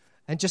juice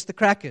and just the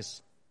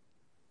crackers.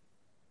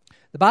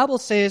 The Bible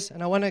says,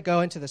 and I want to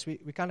go into this, we're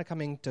kind of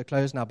coming to a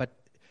close now, but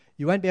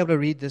you won't be able to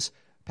read this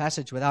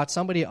passage without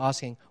somebody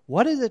asking,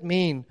 what does it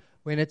mean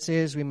when it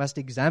says we must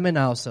examine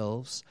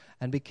ourselves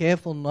and be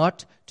careful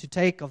not to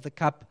take of the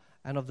cup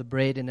and of the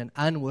bread in an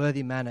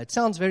unworthy manner? It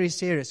sounds very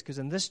serious because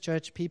in this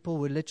church people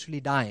were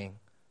literally dying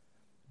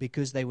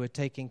because they were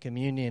taking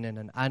communion in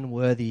an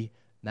unworthy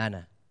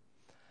manner.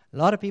 A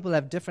lot of people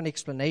have different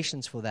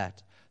explanations for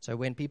that. So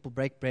when people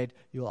break bread,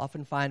 you'll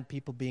often find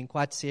people being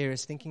quite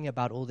serious, thinking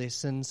about all their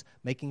sins,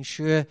 making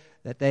sure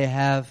that they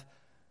have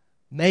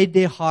made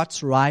their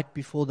hearts right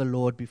before the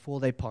Lord before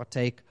they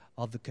partake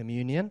of the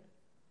communion.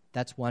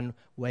 That's one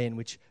way in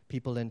which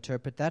people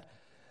interpret that.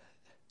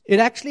 It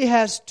actually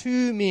has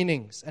two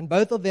meanings, and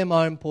both of them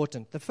are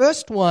important. The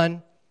first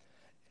one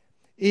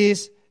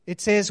is, it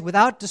says,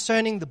 without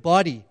discerning the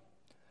body.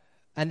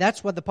 And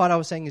that's what the part I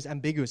was saying is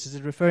ambiguous. Is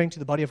it referring to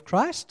the body of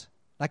Christ,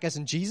 like as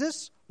in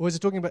Jesus? Or is it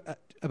talking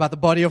about the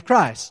body of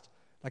Christ,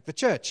 like the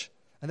church?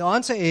 And the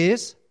answer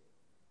is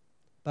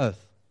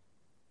both.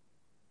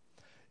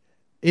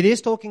 It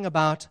is talking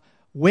about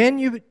when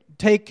you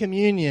take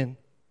communion,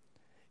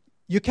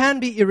 you can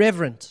be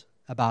irreverent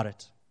about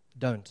it.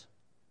 Don't.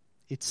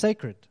 It's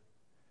sacred.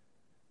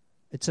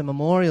 It's a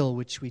memorial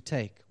which we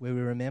take, where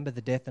we remember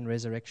the death and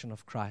resurrection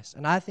of Christ.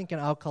 And I think in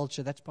our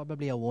culture, that's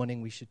probably a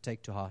warning we should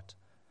take to heart.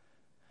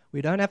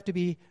 We don't have to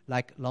be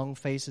like long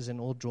faces and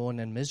all drawn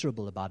and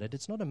miserable about it.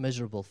 It's not a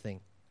miserable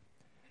thing.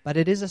 But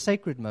it is a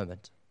sacred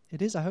moment.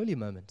 It is a holy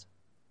moment.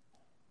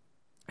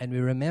 And we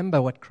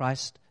remember what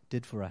Christ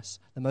did for us,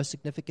 the most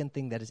significant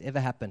thing that has ever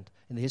happened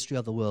in the history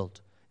of the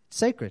world. It's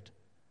sacred.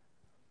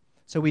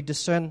 So we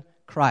discern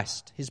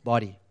Christ, his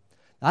body.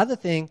 The other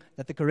thing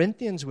that the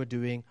Corinthians were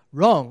doing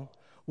wrong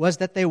was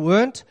that they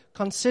weren't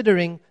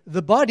considering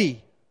the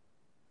body.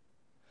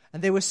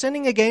 And they were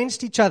sinning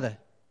against each other.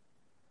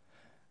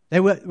 They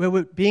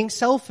were being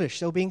selfish.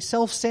 They were being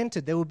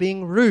self-centered. They were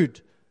being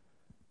rude.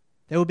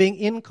 They were being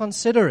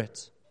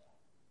inconsiderate.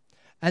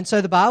 And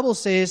so the Bible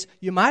says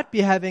you might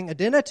be having a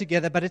dinner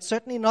together, but it's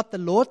certainly not the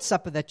Lord's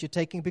Supper that you're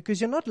taking because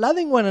you're not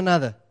loving one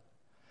another.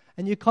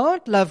 And you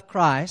can't love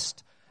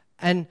Christ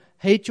and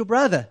hate your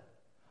brother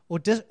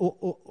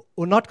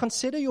or not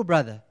consider your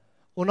brother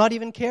or not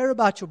even care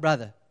about your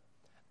brother.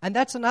 And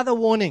that's another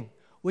warning,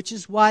 which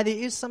is why there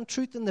is some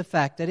truth in the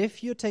fact that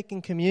if you're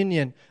taking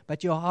communion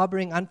but you're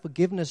harboring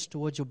unforgiveness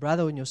towards your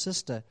brother and your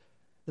sister,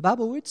 the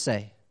Bible would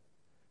say,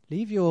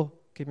 leave your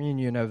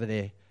communion over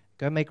there.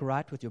 Go make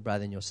right with your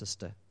brother and your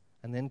sister,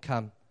 and then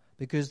come.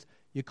 Because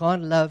you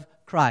can't love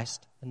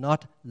Christ and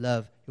not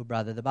love your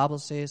brother. The Bible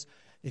says,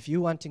 if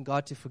you're wanting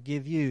God to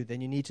forgive you,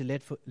 then you need to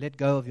let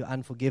go of your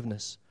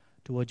unforgiveness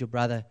toward your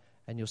brother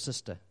and your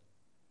sister.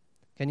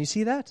 Can you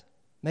see that?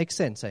 Makes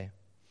sense, eh?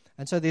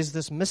 And so there's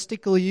this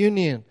mystical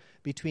union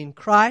between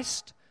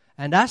Christ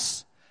and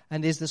us,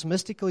 and there's this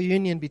mystical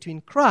union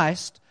between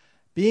Christ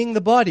being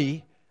the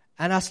body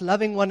and us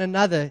loving one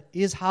another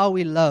is how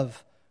we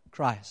love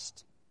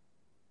Christ.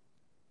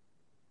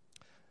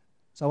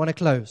 So I want to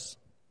close.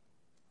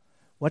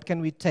 What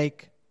can we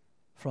take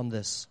from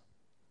this?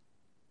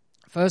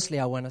 Firstly,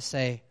 I want to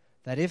say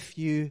that if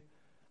you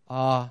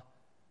are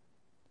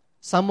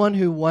someone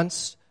who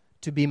wants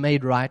to be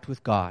made right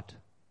with God,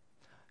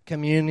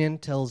 communion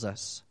tells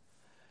us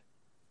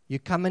you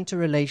come into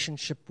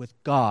relationship with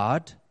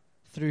God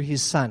through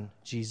His Son,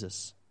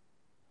 Jesus.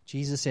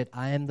 Jesus said,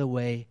 I am the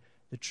way,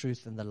 the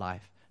truth, and the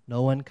life.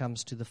 No one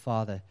comes to the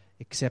Father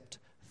except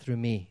through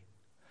me.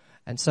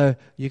 And so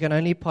you can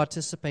only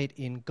participate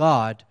in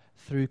God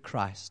through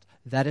Christ.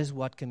 That is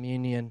what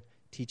communion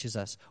teaches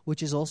us,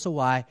 which is also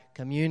why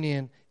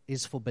communion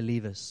is for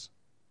believers.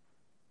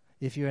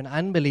 If you're an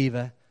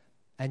unbeliever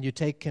and you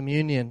take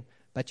communion,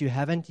 but you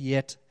haven't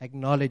yet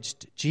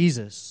acknowledged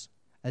Jesus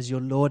as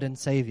your Lord and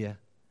Savior,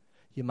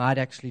 you might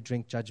actually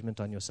drink judgment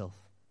on yourself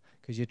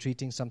because you're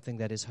treating something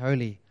that is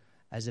holy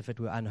as if it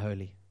were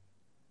unholy.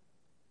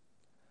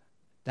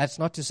 That's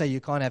not to say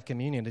you can't have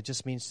communion. It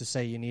just means to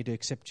say you need to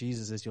accept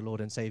Jesus as your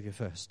Lord and Savior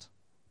first.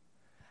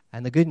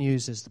 And the good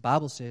news is the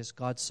Bible says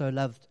God so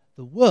loved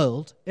the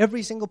world,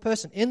 every single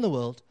person in the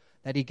world,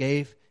 that He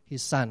gave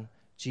His Son,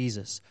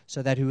 Jesus,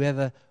 so that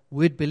whoever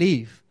would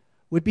believe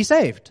would be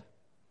saved.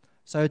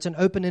 So it's an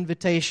open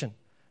invitation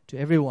to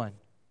everyone.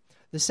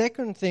 The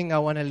second thing I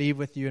want to leave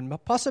with you,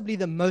 and possibly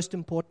the most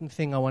important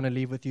thing I want to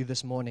leave with you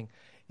this morning,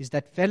 is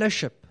that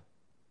fellowship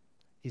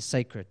is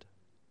sacred.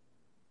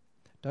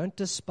 Don't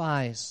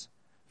despise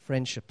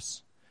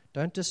friendships.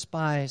 Don't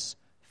despise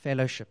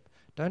fellowship.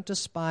 Don't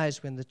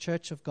despise when the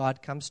church of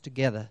God comes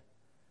together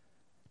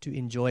to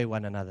enjoy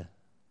one another.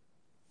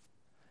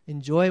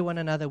 Enjoy one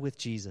another with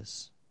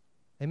Jesus.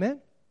 Amen?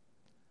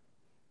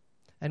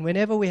 And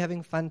whenever we're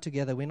having fun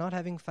together, we're not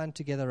having fun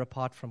together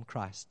apart from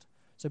Christ.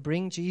 So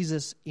bring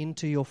Jesus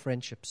into your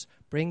friendships.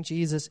 Bring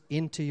Jesus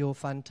into your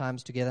fun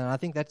times together. And I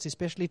think that's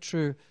especially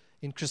true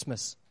in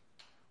Christmas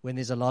when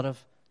there's a lot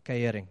of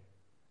keiering.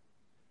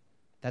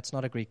 That's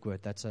not a Greek word.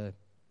 That's an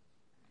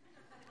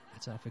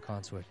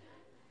Afrikaans word.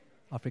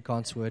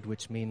 Afrikaans word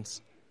which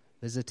means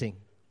visiting,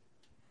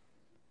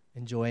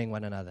 enjoying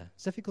one another.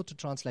 It's difficult to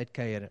translate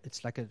keier.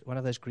 It's like one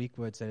of those Greek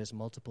words that has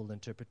multiple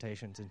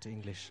interpretations into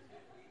English.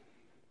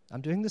 I'm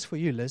doing this for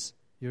you, Liz.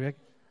 The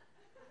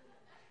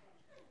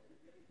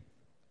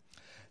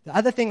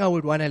other thing I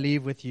would want to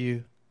leave with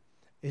you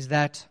is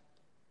that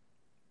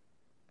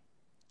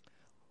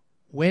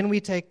when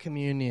we take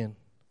communion,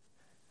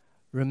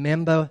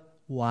 remember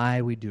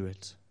why we do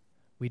it.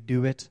 We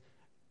do it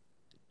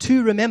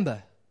to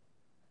remember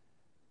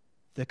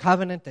the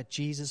covenant that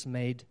Jesus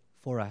made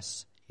for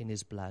us in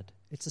his blood.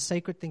 It's a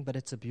sacred thing, but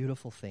it's a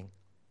beautiful thing.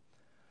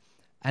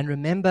 And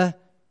remember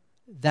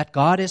that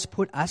God has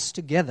put us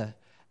together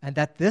and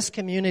that this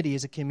community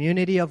is a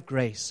community of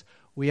grace.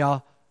 We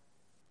are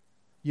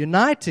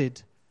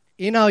united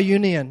in our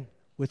union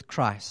with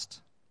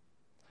Christ.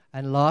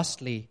 And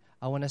lastly,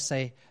 I want to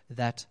say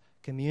that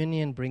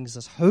communion brings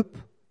us hope,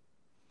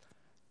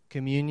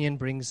 communion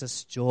brings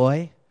us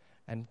joy,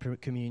 and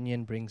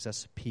communion brings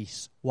us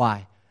peace.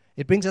 Why?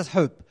 It brings us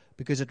hope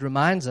because it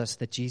reminds us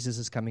that Jesus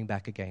is coming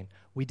back again.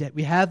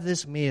 We have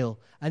this meal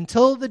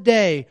until the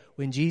day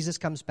when Jesus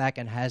comes back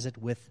and has it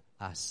with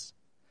us.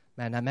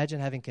 Man, imagine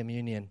having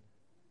communion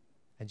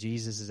and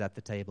Jesus is at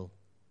the table.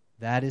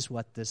 That is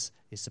what this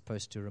is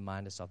supposed to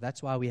remind us of.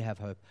 That's why we have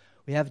hope.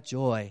 We have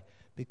joy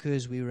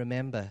because we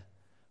remember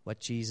what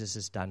Jesus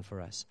has done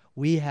for us.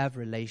 We have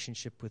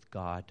relationship with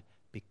God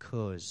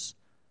because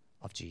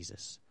of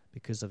Jesus,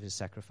 because of his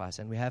sacrifice.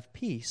 And we have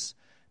peace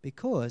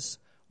because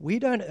we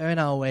don't earn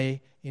our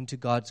way into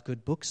God's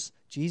good books.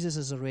 Jesus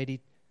has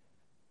already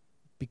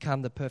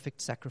become the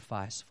perfect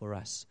sacrifice for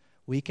us.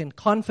 We can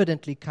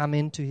confidently come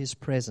into his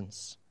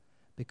presence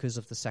because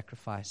of the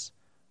sacrifice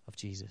of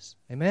Jesus.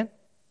 Amen?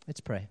 Let's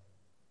pray.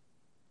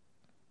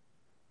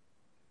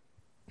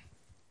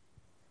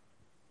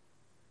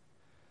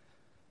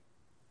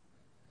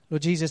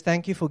 Lord Jesus,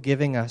 thank you for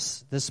giving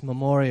us this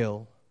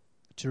memorial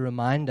to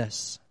remind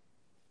us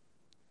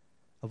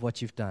of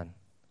what you've done.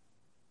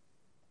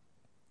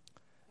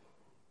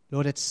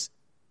 Lord, it's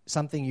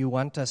something you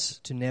want us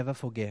to never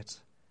forget,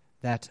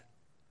 that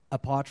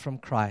apart from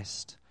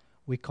Christ,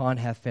 we can't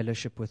have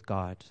fellowship with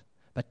God.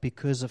 But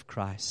because of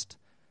Christ,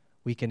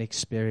 we can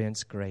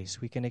experience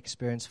grace. We can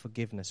experience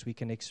forgiveness. We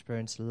can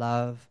experience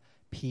love,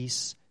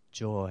 peace,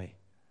 joy.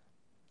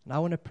 And I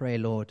want to pray,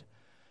 Lord,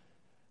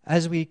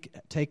 as we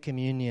take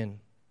communion,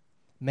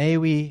 may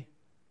we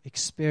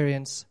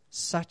experience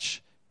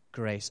such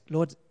grace.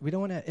 Lord, we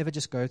don't want to ever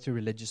just go through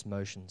religious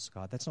motions,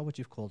 God. That's not what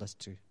you've called us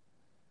to.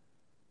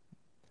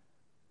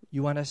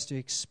 You want us to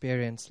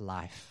experience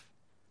life,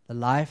 the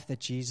life that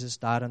Jesus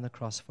died on the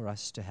cross for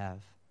us to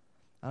have.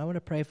 And I want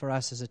to pray for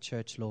us as a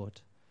church, Lord.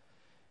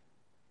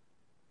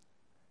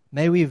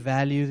 May we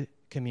value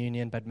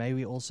communion, but may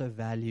we also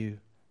value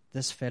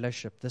this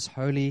fellowship, this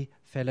holy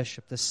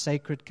fellowship, this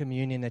sacred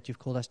communion that you've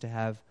called us to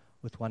have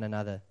with one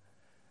another.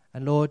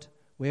 And Lord,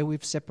 where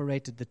we've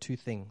separated the two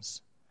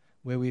things,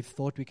 where we've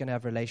thought we can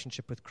have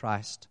relationship with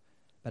Christ,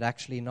 but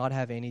actually not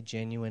have any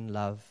genuine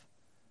love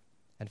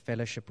and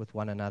fellowship with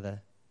one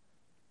another,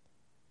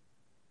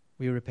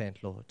 we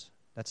repent, Lord.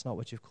 That's not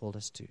what you've called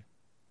us to.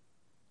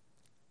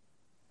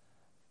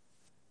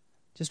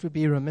 Just would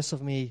be remiss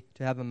of me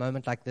to have a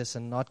moment like this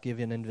and not give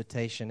you an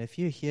invitation. If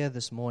you're here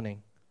this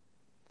morning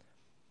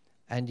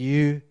and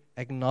you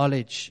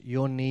acknowledge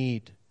your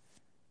need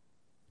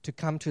to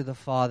come to the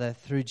Father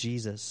through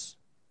Jesus,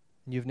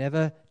 and you've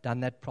never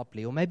done that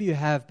properly, or maybe you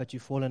have, but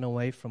you've fallen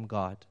away from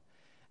God,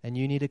 and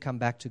you need to come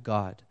back to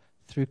God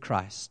through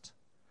Christ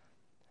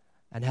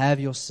and have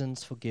your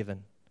sins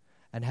forgiven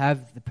and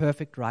have the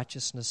perfect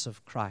righteousness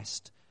of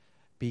Christ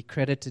be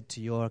credited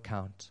to your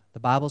account. The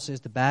Bible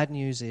says the bad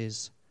news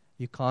is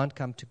you can't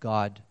come to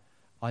God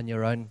on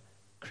your own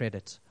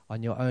credit,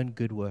 on your own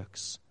good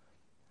works.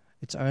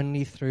 It's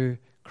only through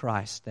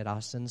Christ that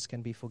our sins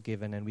can be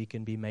forgiven and we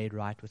can be made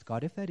right with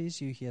God. If that is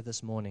you here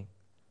this morning,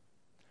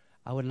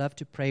 I would love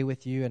to pray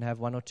with you and have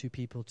one or two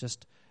people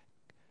just,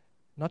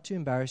 not to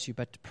embarrass you,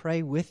 but to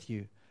pray with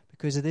you,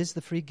 because it is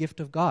the free gift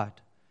of God.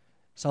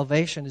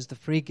 Salvation is the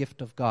free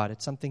gift of God.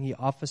 It's something he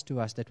offers to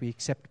us that we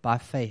accept by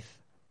faith.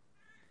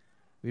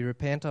 We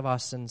repent of our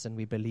sins and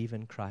we believe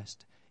in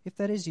Christ. If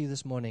that is you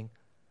this morning,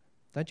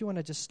 don't you want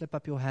to just slip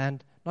up your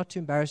hand? Not to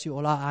embarrass you,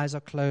 all our eyes are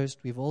closed.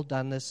 We've all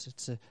done this.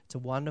 It's a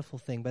wonderful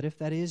thing. But if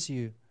that is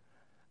you,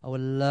 I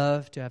would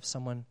love to have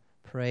someone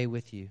pray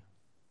with you.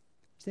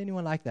 Is there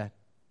anyone like that?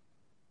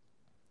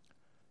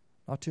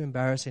 Not to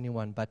embarrass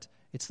anyone, but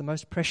it's the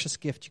most precious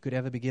gift you could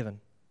ever be given.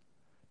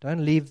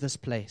 Don't leave this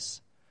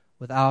place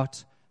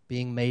without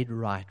being made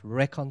right,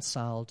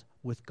 reconciled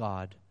with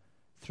God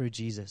through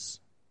Jesus.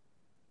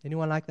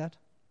 Anyone like that?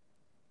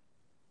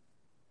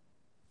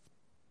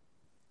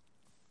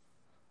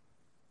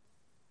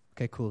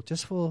 Okay, cool.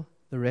 Just for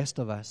the rest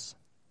of us,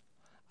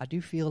 I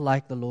do feel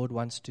like the Lord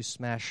wants to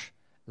smash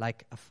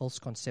like a false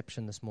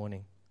conception this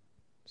morning.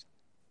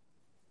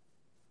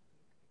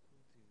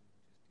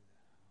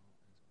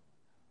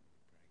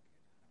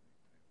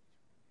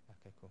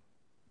 Okay, cool.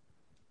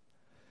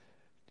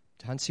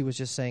 Hansi was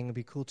just saying it'd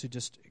be cool to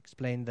just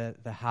explain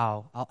the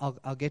how.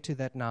 I'll get to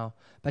that now.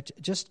 But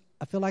just,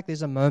 I feel like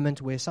there's a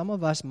moment where some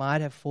of us might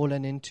have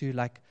fallen into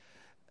like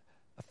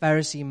a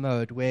Pharisee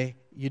mode where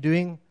you're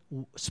doing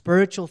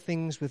spiritual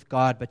things with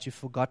God, but you've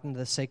forgotten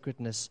the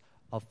sacredness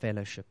of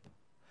fellowship,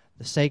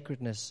 the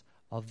sacredness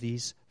of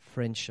these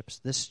friendships,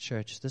 this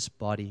church, this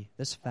body,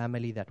 this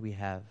family that we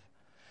have.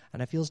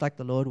 And it feels like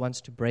the Lord wants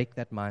to break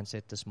that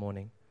mindset this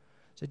morning.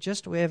 So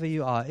just wherever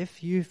you are,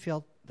 if you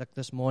felt like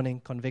this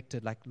morning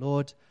convicted, like,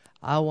 Lord,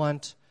 I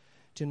want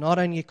to not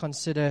only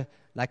consider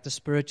like the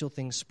spiritual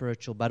things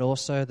spiritual, but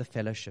also the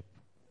fellowship.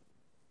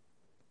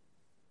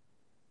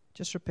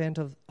 Just repent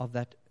of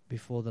that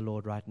before the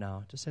Lord right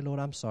now. Just say, Lord,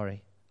 I'm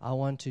sorry. I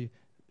want to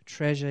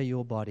treasure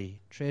your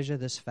body, treasure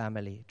this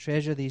family,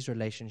 treasure these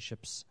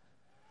relationships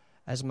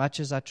as much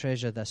as I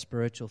treasure the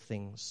spiritual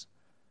things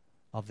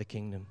of the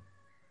kingdom.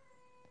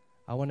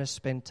 I want to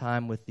spend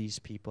time with these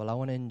people. I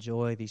want to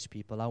enjoy these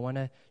people. I want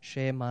to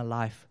share my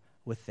life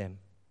with them.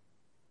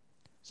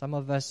 Some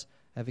of us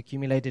have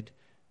accumulated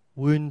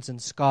wounds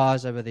and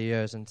scars over the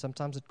years, and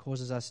sometimes it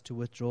causes us to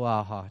withdraw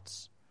our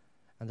hearts.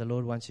 And the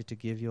Lord wants you to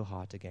give your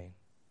heart again.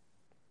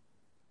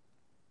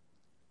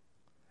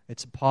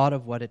 It's a part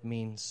of what it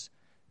means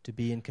to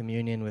be in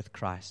communion with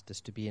Christ,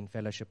 is to be in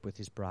fellowship with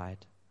His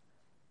bride.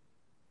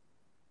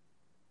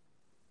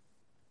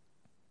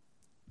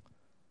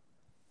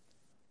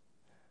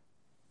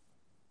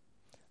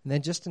 And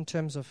then just in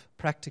terms of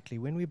practically,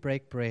 when we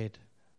break bread,